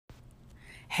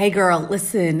Hey girl,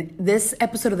 listen, this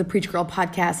episode of the Preach Girl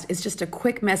podcast is just a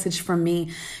quick message from me.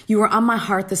 You were on my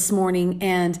heart this morning,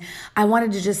 and I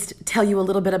wanted to just tell you a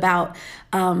little bit about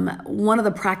one of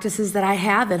the practices that I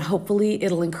have, and hopefully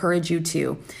it'll encourage you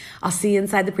too. I'll see you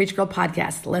inside the Preach Girl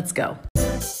podcast. Let's go.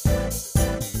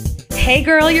 Hey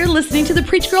girl, you're listening to the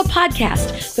Preach Girl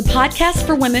podcast, the podcast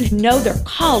for women who know they're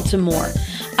called to more.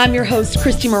 I'm your host,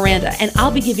 Christy Miranda, and I'll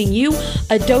be giving you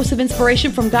a dose of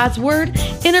inspiration from God's Word,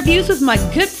 interviews with my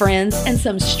good friends, and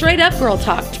some straight up girl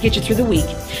talk to get you through the week.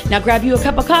 Now grab you a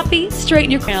cup of coffee,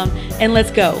 straighten your crown, and let's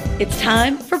go. It's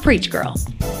time for Preach Girl.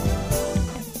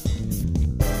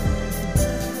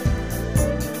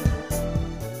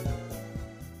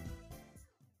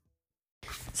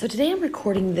 So today I'm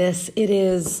recording this. It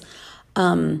is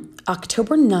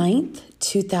October 9th,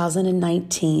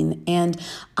 2019, and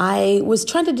I was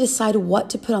trying to decide what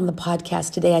to put on the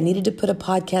podcast today. I needed to put a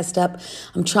podcast up.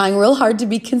 I'm trying real hard to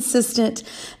be consistent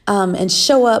and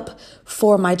show up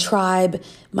for my tribe,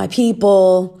 my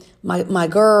people, my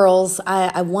girls.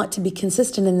 I want to be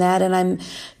consistent in that, and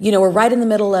we're right in the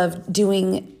middle of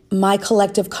doing my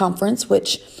collective conference,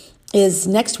 which is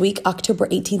next week, October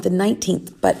 18th and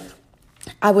 19th, but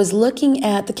I was looking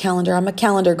at the calendar. I'm a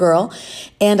calendar girl,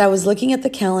 and I was looking at the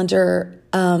calendar,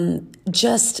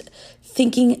 just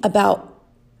thinking about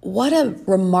what a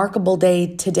remarkable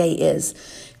day today is.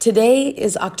 Today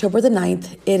is October the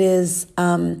 9th. It is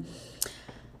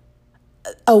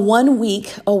a 1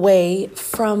 week away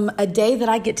from a day that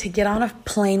I get to get on a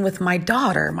plane with my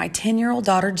daughter, my 10-year-old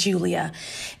daughter, Julia,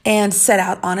 and set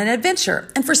out on an adventure.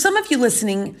 And for some of you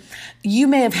listening, you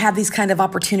may have had these kind of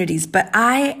opportunities, but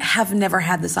I have never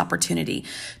had this opportunity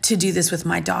to do this with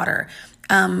my daughter.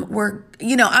 I'm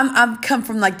come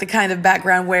from like the kind of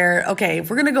background where, okay, if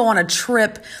we're going to go on a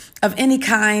trip of any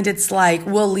kind, it's like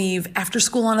we'll leave after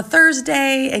school on a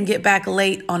Thursday and get back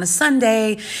late on a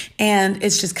Sunday, and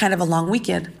it's just kind of a long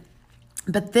weekend.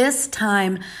 But this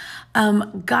time,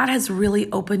 God has really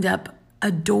opened up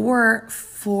a door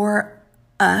for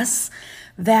us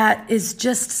that is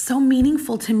just so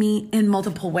meaningful to me in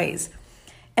multiple ways.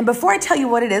 And before I tell you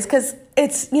what it is, because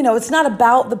it's not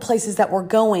about the places that we're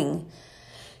going.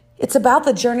 It's about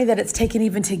the journey that it's taken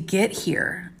even to get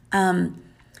here.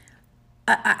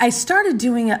 I started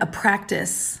doing a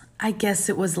practice, I guess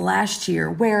it was last year,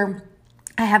 where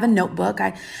I have a notebook.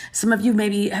 Some of you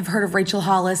maybe have heard of Rachel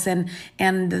Hollis and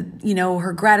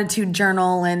her gratitude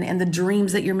journal and the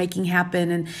dreams that you're making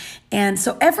happen. And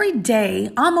so every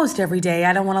day, almost every day,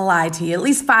 I don't want to lie to you, at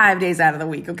least 5 days out of the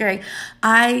week, okay?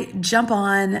 I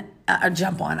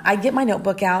I get my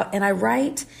notebook out and I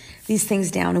write these things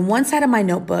down. And one side of my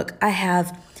notebook, I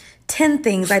have 10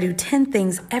 things. I do 10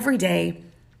 things every day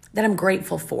that I'm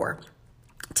grateful for.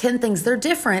 10 things. They're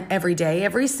different every day.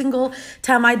 Every single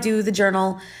time I do the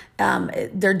journal,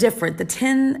 they're different. The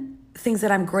 10 things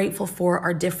that I'm grateful for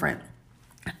are different.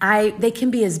 They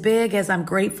can be as big as I'm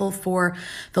grateful for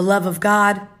the love of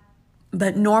God,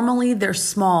 but normally they're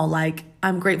small, like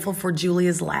I'm grateful for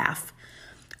Julia's laugh,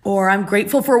 or I'm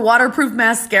grateful for waterproof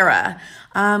mascara.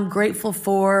 I'm grateful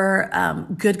for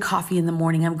good coffee in the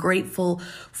morning. I'm grateful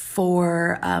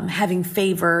for having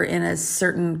favor in a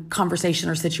certain conversation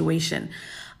or situation.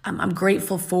 I'm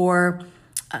grateful for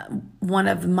one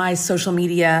of my social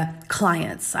media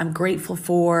clients. I'm grateful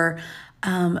for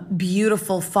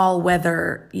beautiful fall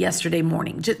weather yesterday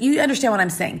morning. You understand what I'm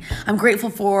saying? I'm grateful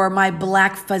for my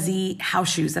black fuzzy house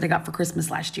shoes that I got for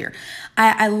Christmas last year.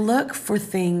 I look for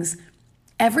things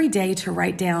every day to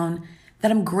write down that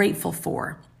I'm grateful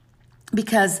for,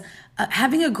 because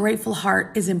having a grateful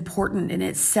heart is important and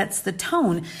it sets the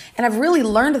tone. And I've really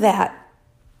learned that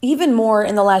even more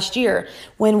in the last year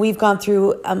when we've gone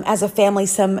through, as a family,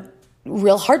 some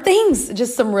real hard things,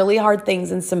 just some really hard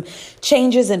things and some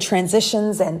changes and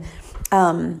transitions and,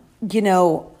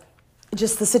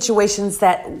 just the situations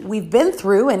that we've been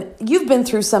through, and you've been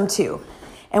through some too.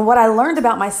 And what I learned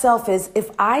about myself is if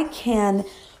I can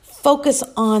focus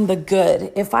on the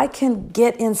good, if I can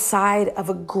get inside of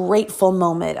a grateful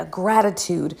moment, a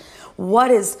gratitude,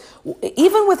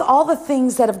 even with all the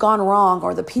things that have gone wrong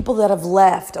or the people that have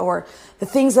left or the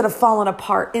things that have fallen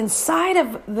apart, inside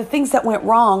of the things that went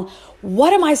wrong,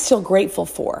 what am I still grateful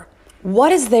for?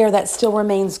 What is there that still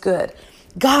remains good?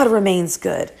 God remains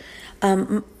good.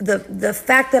 The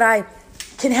fact that I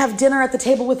can have dinner at the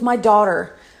table with my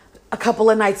daughter a couple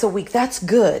of nights a week, that's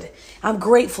good. I'm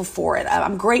grateful for it.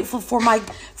 I'm grateful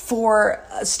for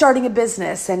starting a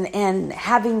business and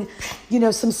having,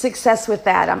 some success with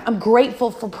that. I'm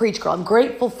grateful for Preach Girl. I'm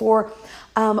grateful for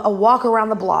a walk around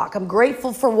the block. I'm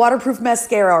grateful for waterproof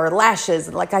mascara or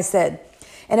lashes, like I said.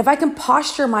 And if I can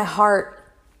posture my heart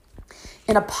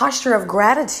in a posture of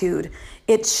gratitude,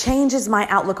 it changes my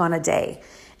outlook on a day.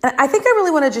 And I think I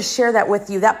really want to just share that with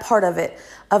you. That part of it,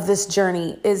 of this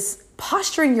journey, is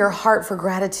posturing your heart for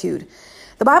gratitude.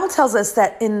 The Bible tells us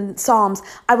that in Psalms,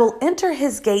 I will enter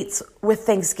his gates with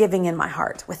thanksgiving in my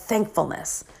heart, with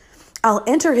thankfulness. I'll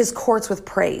enter his courts with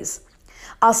praise.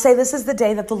 I'll say, this is the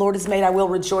day that the Lord has made. I will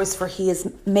rejoice, for he has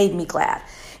made me glad.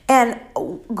 And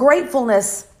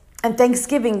gratefulness and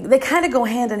thanksgiving, they kind of go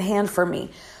hand in hand for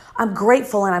me. I'm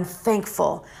grateful and I'm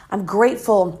thankful. I'm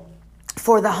grateful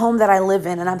for the home that I live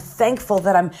in, and I'm thankful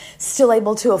that I'm still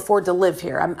able to afford to live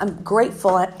here. I'm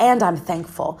grateful and I'm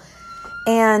thankful.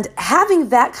 And having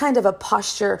that kind of a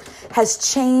posture has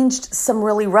changed some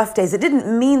really rough days. It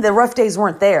didn't mean the rough days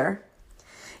weren't there.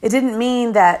 It didn't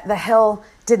mean that the hell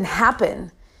didn't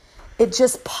happen. It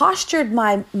just postured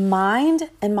my mind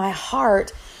and my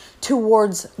heart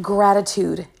towards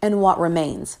gratitude and what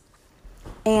remains.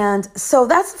 And so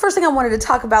that's the first thing I wanted to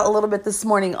talk about a little bit this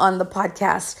morning on the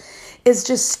podcast, is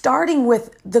just starting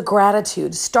with the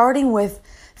gratitude, starting with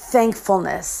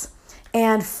thankfulness,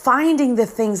 and finding the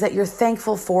things that you're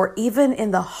thankful for, even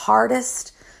in the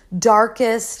hardest,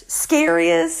 darkest,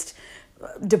 scariest,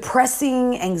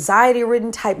 depressing,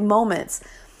 anxiety-ridden type moments,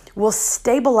 will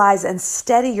stabilize and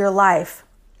steady your life.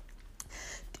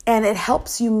 And it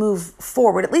helps you move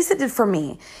forward. At least it did for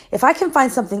me. If I can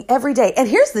find something every day, and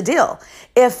here's the deal.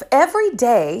 If every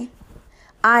day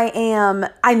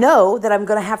I know that I'm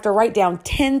going to have to write down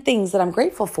 10 things that I'm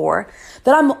grateful for,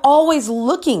 that I'm always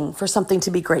looking for something to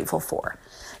be grateful for.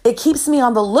 It keeps me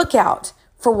on the lookout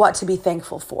for what to be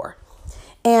thankful for.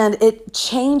 And it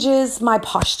changes my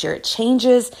posture. It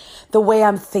changes the way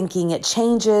I'm thinking. It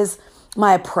changes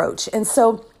my approach. And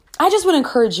so I just want to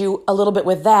encourage you a little bit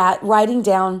with that, writing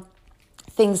down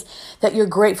things that you're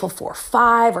grateful for,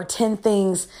 5 or 10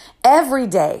 things every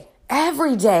day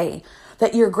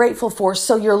that you're grateful for.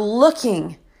 So you're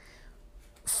looking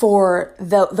for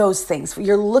those things.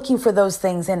 You're looking for those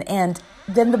things. And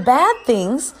then the bad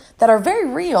things that are very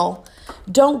real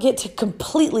don't get to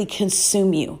completely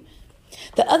consume you.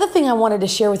 The other thing I wanted to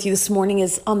share with you this morning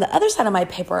is, on the other side of my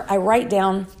paper, I write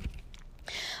down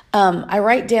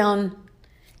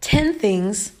 10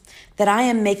 things that I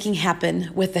am making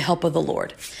happen with the help of the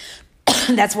Lord.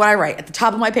 That's what I write at the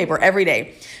top of my paper every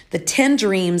day. The 10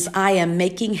 dreams I am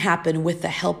making happen with the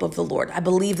help of the Lord. I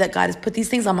believe that God has put these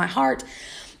things on my heart.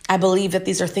 I believe that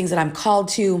these are things that I'm called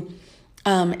to,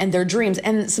 and they're dreams.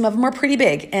 And some of them are pretty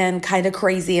big and kind of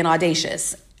crazy and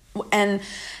audacious.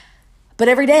 But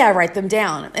every day I write them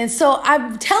down. And so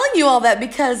I'm telling you all that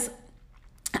because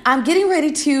I'm getting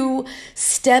ready to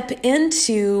step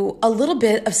into a little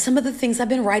bit of some of the things I've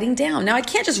been writing down. Now, I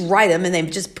can't just write them and they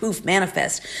just poof,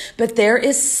 manifest. But there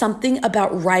is something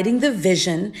about writing the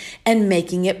vision and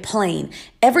making it plain.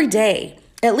 Every day,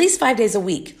 at least 5 days a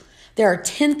week, there are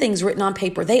 10 things written on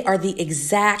paper. They are the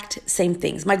exact same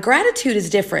things. My gratitude is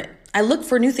different. I look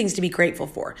for new things to be grateful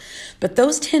for. But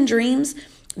those 10 dreams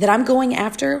that I'm going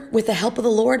after with the help of the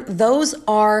Lord, those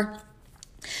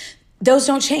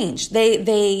don't change.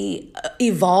 They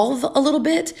evolve a little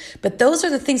bit, but those are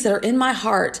the things that are in my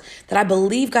heart that I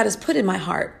believe God has put in my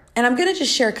heart. And I'm going to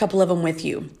just share a couple of them with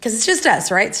you because it's just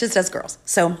us, right? It's just us girls.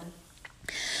 So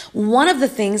one of the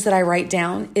things that I write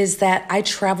down is that I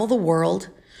travel the world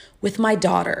with my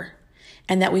daughter,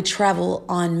 and that we travel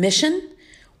on mission,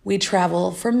 we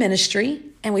travel for ministry,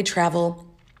 and we travel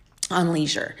on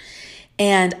leisure.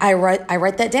 And I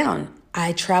write that down.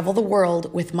 I travel the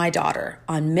world with my daughter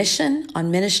on mission,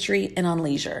 on ministry, and on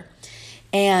leisure.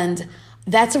 And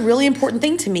that's a really important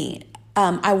thing to me.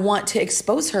 I want to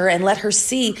expose her and let her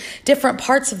see different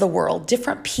parts of the world,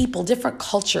 different people, different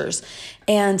cultures.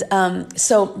 And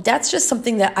so that's just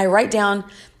something that I write down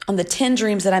on the 10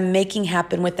 dreams that I'm making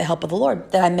happen with the help of the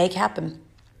Lord, that I make happen.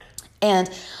 And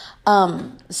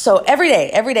so every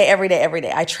day,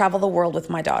 I travel the world with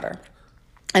my daughter.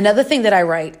 Another thing that I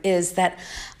write is that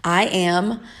I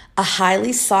am a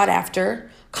highly sought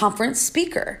after conference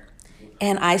speaker,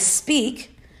 and I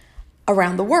speak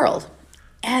around the world.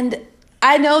 And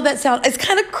I know it's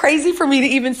kind of crazy for me to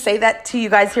even say that to you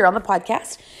guys here on the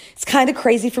podcast. It's kind of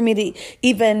crazy for me to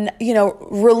even,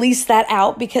 release that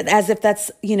out, because as if that's,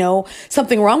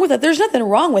 something wrong with it. There's nothing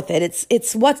wrong with it.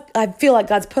 It's what I feel like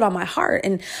God's put on my heart.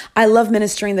 And I love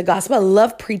ministering the gospel. I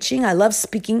love preaching. I love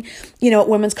speaking, at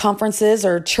women's conferences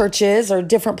or churches or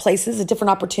different places and different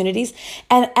opportunities.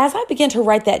 And as I began to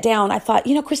write that down, I thought,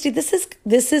 Christy, this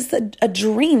is a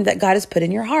dream that God has put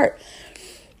in your heart.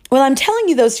 Well, I'm telling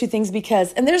you those two things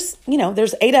because, and there's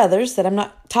 8 others that I'm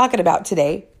not talking about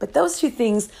today, but those 2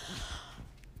 things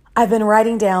I've been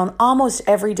writing down almost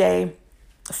every day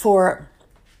for,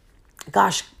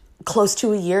 close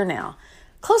to a year now.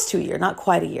 Close to a year, not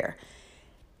quite a year.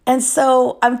 And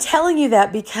so I'm telling you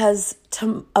that because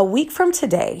a week from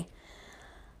today,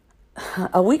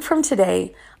 I'm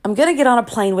going to get on a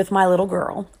plane with my little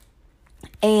girl,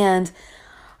 and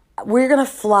we're going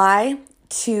to fly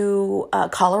to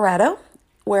Colorado,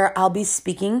 where I'll be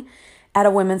speaking at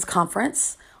a women's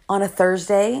conference on a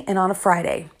Thursday and on a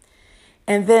Friday.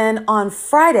 And then on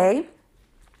Friday,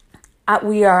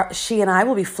 she and I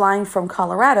will be flying from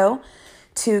Colorado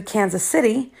to Kansas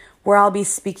City, where I'll be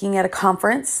speaking at a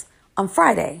conference on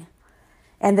Friday,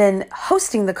 and then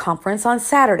hosting the conference on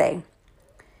Saturday.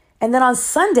 And then on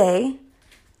Sunday,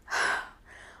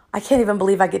 I can't even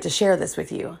believe I get to share this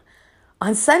with you.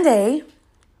 On Sunday,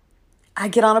 I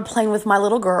get on a plane with my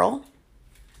little girl,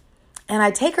 and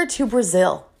I take her to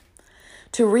Brazil,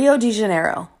 to Rio de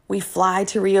Janeiro. We fly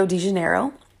to Rio de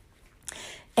Janeiro,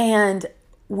 and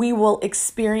we will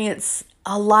experience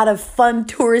a lot of fun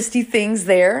touristy things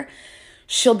there.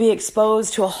 She'll be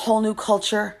exposed to a whole new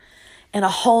culture and a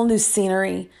whole new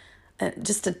scenery,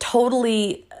 just a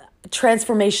totally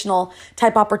transformational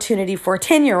type opportunity for a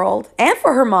 10-year-old and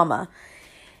for her mama.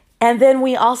 And then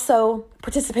we also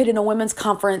participate in a women's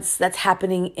conference that's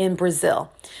happening in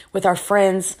Brazil with our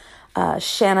friends,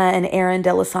 Shanna and Aaron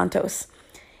De Los Santos.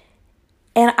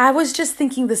 And I was just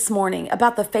thinking this morning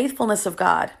about the faithfulness of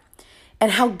God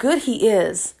and how good he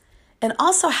is, and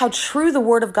also how true the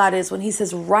word of God is when he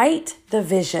says, write the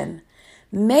vision,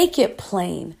 make it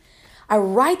plain. I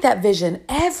write that vision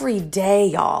every day,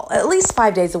 y'all, at least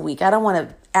 5 days a week. I don't want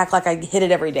to act like I hit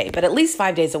it every day, but at least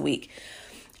 5 days a week.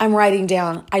 I'm writing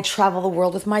down, I travel the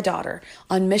world with my daughter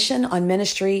on mission, on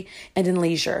ministry, and in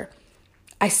leisure.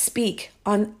 I speak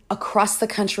across the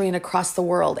country and across the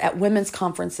world at women's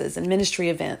conferences and ministry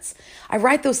events. I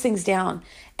write those things down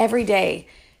every day.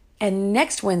 And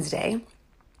next Wednesday,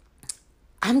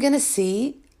 I'm going to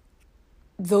see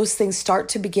those things start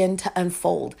to begin to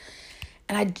unfold.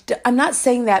 And I'm not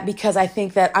saying that because I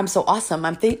think that I'm so awesome.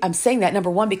 I'm saying that,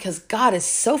 number one, because God is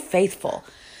so faithful.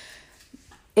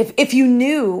 If you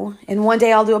knew, and one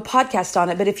day I'll do a podcast on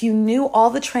it, but if you knew all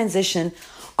the transition,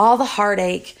 all the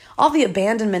heartache, all the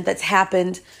abandonment that's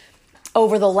happened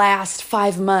over the last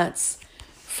 5 months,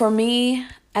 for me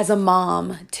as a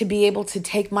mom to be able to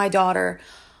take my daughter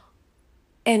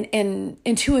and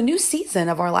into a new season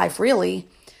of our life, really,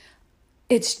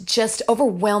 it's just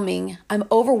overwhelming. I'm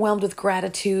overwhelmed with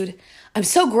gratitude. I'm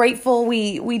so grateful.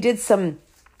 We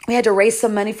had to raise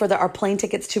some money for our plane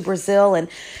tickets to Brazil,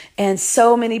 and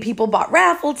so many people bought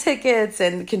raffle tickets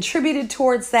and contributed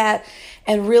towards that,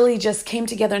 and really just came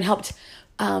together and helped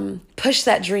push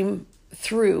that dream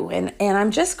through. And I'm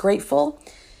just grateful.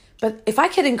 But if I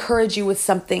could encourage you with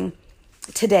something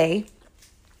today,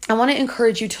 I want to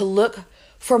encourage you to look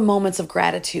for moments of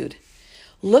gratitude.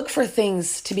 Look for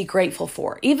things to be grateful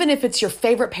for, even if it's your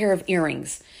favorite pair of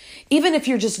earrings, even if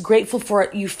you're just grateful for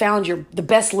it, you found the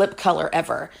best lip color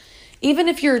ever, even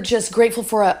if you're just grateful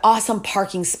for an awesome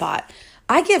parking spot.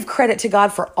 I give credit to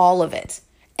God for all of it.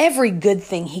 Every good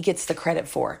thing he gets the credit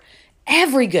for.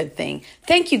 Every good thing.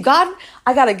 Thank you, God,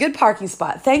 I got a good parking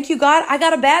spot. Thank you, God, I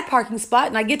got a bad parking spot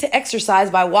and I get to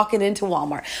exercise by walking into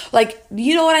Walmart. Like,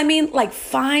 you know what I mean? Like,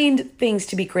 find things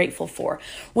to be grateful for.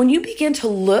 When you begin to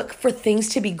look for things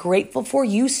to be grateful for,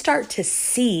 you start to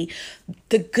see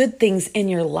the good things in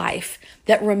your life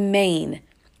that remain.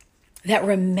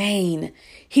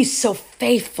 He's so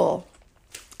faithful.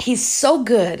 He's so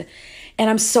good. And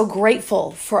I'm so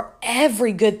grateful for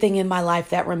every good thing in my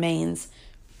life that remains.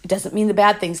 It doesn't mean the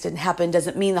bad things didn't happen.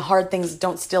 Doesn't mean the hard things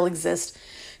don't still exist.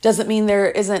 Doesn't mean there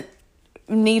isn't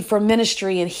need for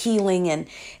ministry and healing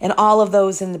and all of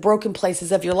those in the broken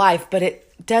places of your life. But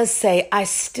it does say, I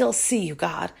still see you,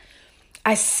 God.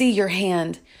 I see your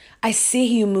hand. I see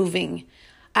you moving.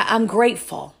 I'm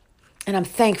grateful and I'm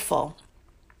thankful.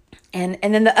 And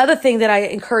then the other thing that I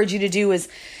encourage you to do is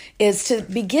to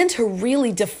begin to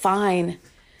really define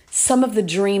some of the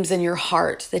dreams in your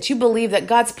heart that you believe that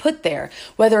God's put there,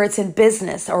 whether it's in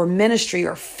business or ministry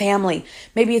or family.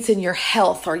 Maybe it's in your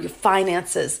health or your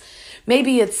finances.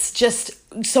 Maybe it's just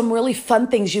some really fun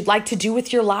things you'd like to do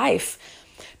with your life.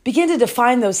 Begin to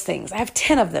define those things. I have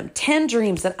 10 of them, 10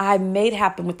 dreams that I've made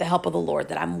happen with the help of the Lord,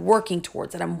 that I'm working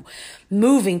towards, that I'm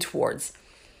moving towards.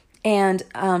 And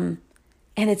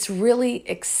it's really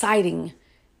exciting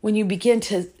when you begin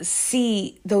to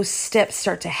see those steps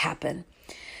start to happen.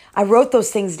 I wrote those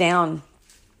things down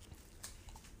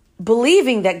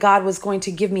believing that God was going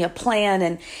to give me a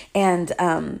plan and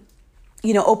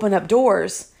open up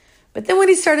doors. But then when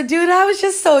he started doing it, I was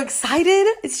just so excited.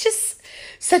 It's just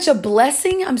such a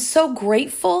blessing. I'm so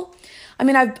grateful. I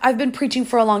mean, I've been preaching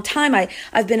for a long time.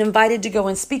 I've been invited to go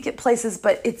and speak at places,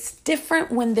 but it's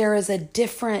different when there is a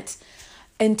different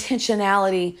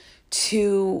intentionality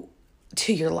to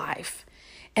your life.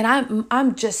 And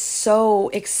I'm just so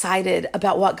excited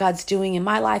about what God's doing in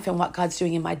my life and what God's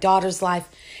doing in my daughter's life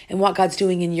and what God's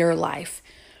doing in your life.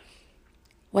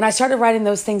 When I started writing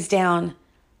those things down,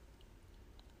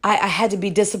 I had to be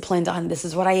disciplined on this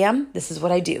is what I am, this is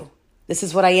what I do. This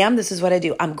is what I am, this is what I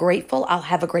do. I'm grateful, I'll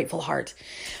have a grateful heart.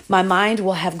 My mind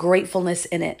will have gratefulness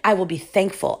in it. I will be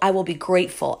thankful, I will be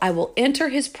grateful. I will enter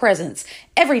his presence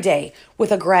every day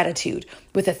with a gratitude,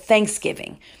 with a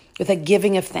thanksgiving, with a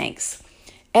giving of thanks.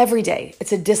 Every day,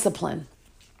 it's a discipline.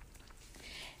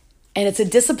 And it's a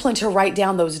discipline to write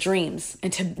down those dreams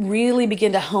and to really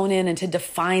begin to hone in and to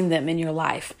define them in your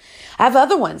life. I have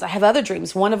other ones. I have other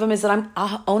dreams. One of them is that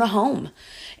I own a home.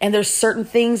 And there's certain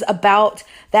things about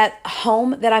that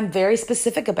home that I'm very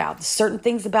specific about. Certain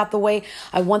things about the way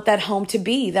I want that home to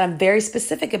be that I'm very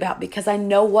specific about because I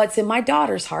know what's in my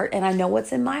daughter's heart and I know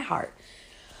what's in my heart.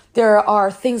 There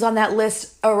are things on that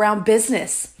list around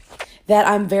business that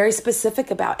I'm very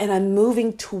specific about and I'm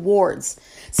moving towards.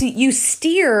 See, you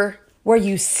steer where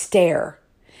you stare.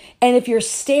 And if you're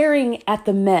staring at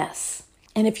the mess,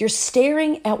 and if you're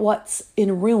staring at what's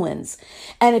in ruins,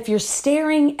 and if you're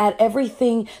staring at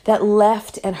everything that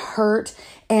left and hurt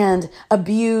and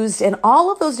abused and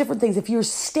all of those different things, if you're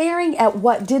staring at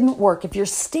what didn't work, if you're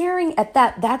staring at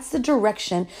that, that's the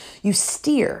direction you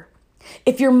steer.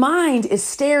 If your mind is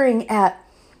staring at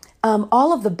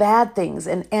all of the bad things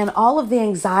and all of the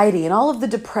anxiety and all of the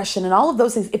depression and all of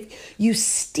those things, if you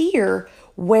steer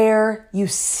where you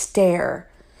stare.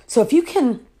 So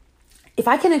if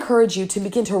I can encourage you to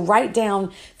begin to write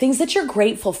down things that you're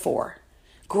grateful for,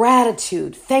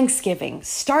 gratitude, thanksgiving,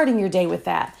 starting your day with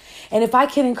that. And if I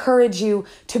can encourage you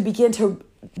to begin to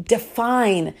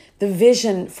define the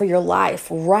vision for your life,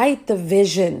 write the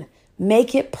vision,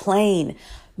 make it plain,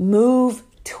 move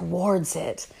towards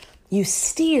it. You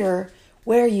steer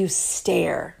where you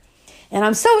stare. And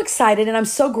I'm so excited and I'm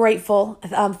so grateful.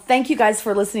 Thank you guys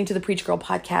for listening to the Preach Girl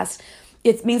podcast.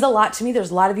 It means a lot to me.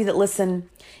 There's a lot of you that listen,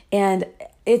 and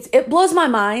it blows my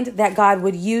mind that God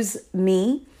would use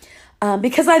me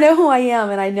because I know who I am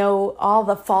and I know all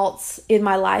the faults in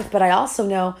my life, but I also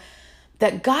know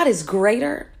that God is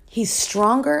greater. He's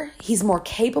stronger. He's more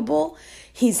capable.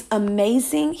 He's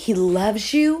amazing. He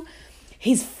loves you.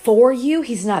 He's for you.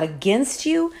 He's not against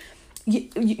you.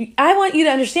 I want you to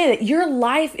understand that your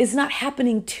life is not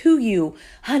happening to you,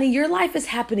 honey. Your life is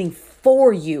happening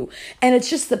for you. And it's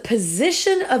just the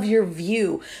position of your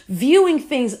viewing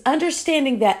things,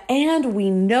 understanding that, and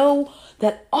we know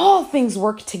that all things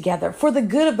work together for the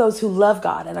good of those who love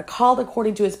God and are called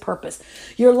according to his purpose.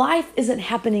 Your life isn't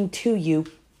happening to you.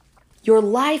 Your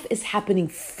life is happening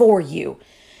for you.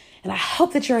 And I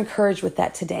hope that you're encouraged with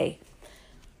that today.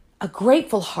 A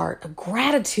grateful heart, a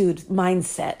gratitude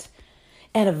mindset,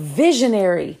 and a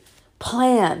visionary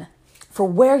plan for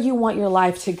where you want your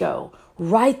life to go.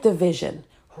 Write the vision,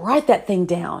 write that thing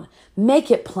down,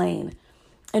 make it plain,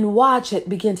 and watch it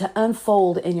begin to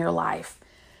unfold in your life.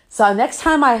 So next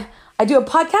time I do a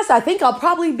podcast, I think I'll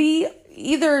probably be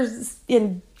either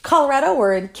in Colorado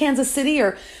or in Kansas City,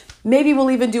 or maybe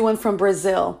we'll even do one from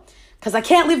Brazil, because I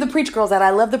can't leave the Preach Girls out.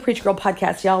 I love the Preach Girl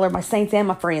podcast. Y'all are my saints and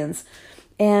my friends.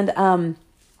 And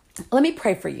let me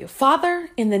pray for you. Father,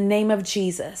 in the name of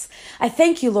Jesus, I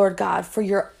thank you, Lord God, for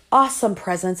your awesome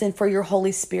presence and for your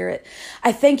Holy Spirit.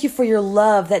 I thank you for your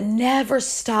love that never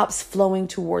stops flowing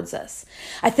towards us.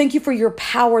 I thank you for your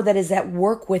power that is at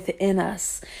work within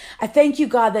us. I thank you,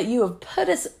 God, that you have put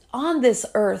us on this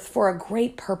earth for a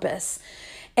great purpose.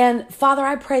 And Father,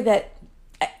 I pray that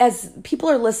as people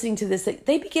are listening to this, that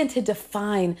they begin to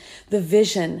define the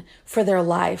vision for their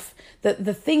life,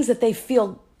 the things that they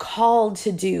feel called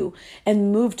to do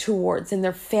and move towards in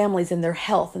their families and their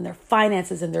health and their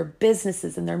finances and their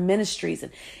businesses and their ministries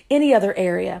and any other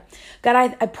area.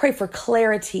 God, I pray for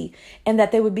clarity and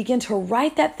that they would begin to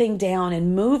write that thing down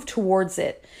and move towards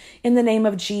it in the name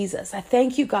of Jesus. I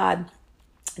thank you, God,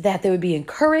 that they would be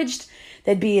encouraged,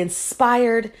 they'd be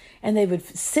inspired, and they would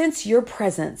sense your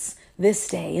presence this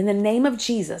day. In the name of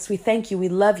Jesus, we thank you. We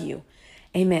love you.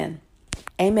 Amen.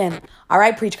 Amen. All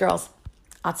right, Preach Girls.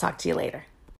 I'll talk to you later.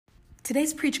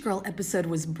 Today's Preach Girl episode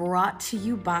was brought to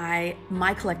you by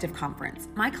My Collective Conference.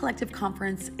 My Collective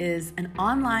Conference is an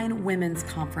online women's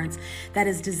conference that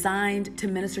is designed to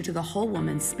minister to the whole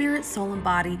woman, spirit, soul, and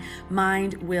body,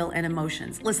 mind, will, and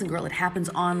emotions. Listen, girl, it happens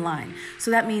online. So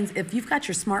that means if you've got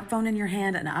your smartphone in your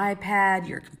hand, an iPad,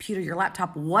 your computer, your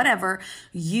laptop, whatever,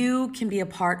 you can be a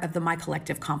part of the My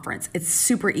Collective Conference. It's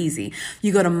super easy.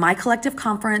 You go to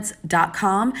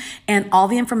mycollectiveconference.com and all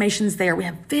the information's there. We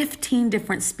have 15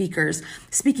 different speakers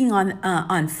speaking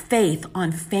on faith,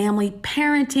 on family,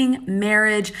 parenting,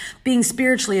 marriage, being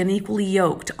spiritually and equally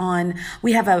yoked.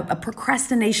 We have a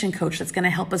procrastination coach that's going to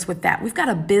help us with that. We've got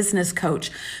a business coach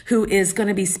who is going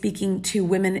to be speaking to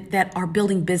women that are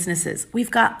building businesses. We've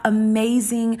got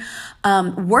amazing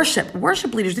worship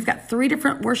leaders. We've got 3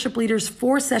 different worship leaders,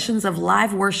 4 sessions of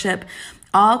live worship,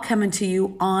 all coming to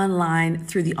you online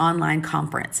through the online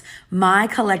conference. My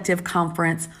Collective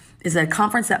Conference is a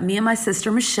conference that me and my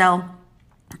sister Michelle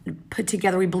put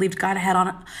together. We believed God had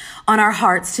on our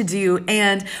hearts to do.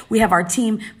 And we have our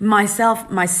team, myself,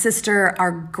 my sister,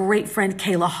 our great friend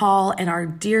Kayla Hall, and our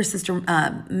dear sister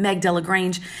Meg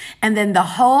Delagrange, and then the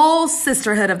whole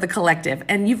sisterhood of the collective.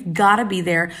 And you've got to be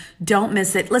there. Don't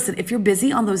miss it. Listen, if you're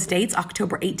busy on those dates,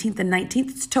 October 18th and 19th,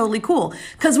 it's totally cool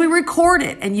because we record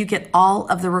it and you get all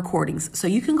of the recordings. So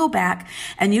you can go back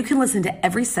and you can listen to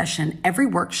every session, every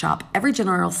workshop, every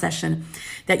general session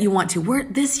that you want to.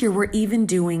 This year, we're even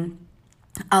doing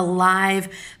a live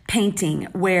painting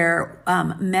where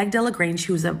Meg Delagrange,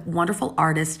 who's a wonderful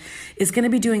artist, is going to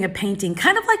be doing a painting,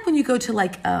 kind of like when you go to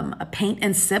a paint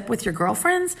and sip with your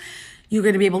girlfriends. You're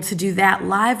going to be able to do that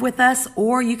live with us,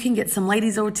 or you can get some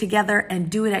ladies over together and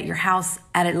do it at your house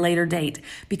at a later date.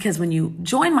 Because when you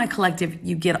join My Collective,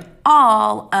 you get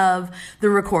all of the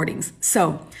recordings.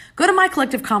 So go to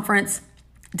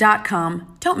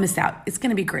mycollectiveconference.com. Don't miss out. It's going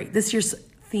to be great. This year's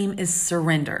theme is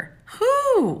surrender.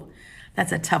 Whoo!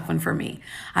 That's a tough one for me.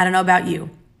 I don't know about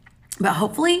you, but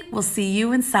hopefully we'll see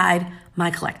you inside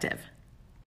My Collective.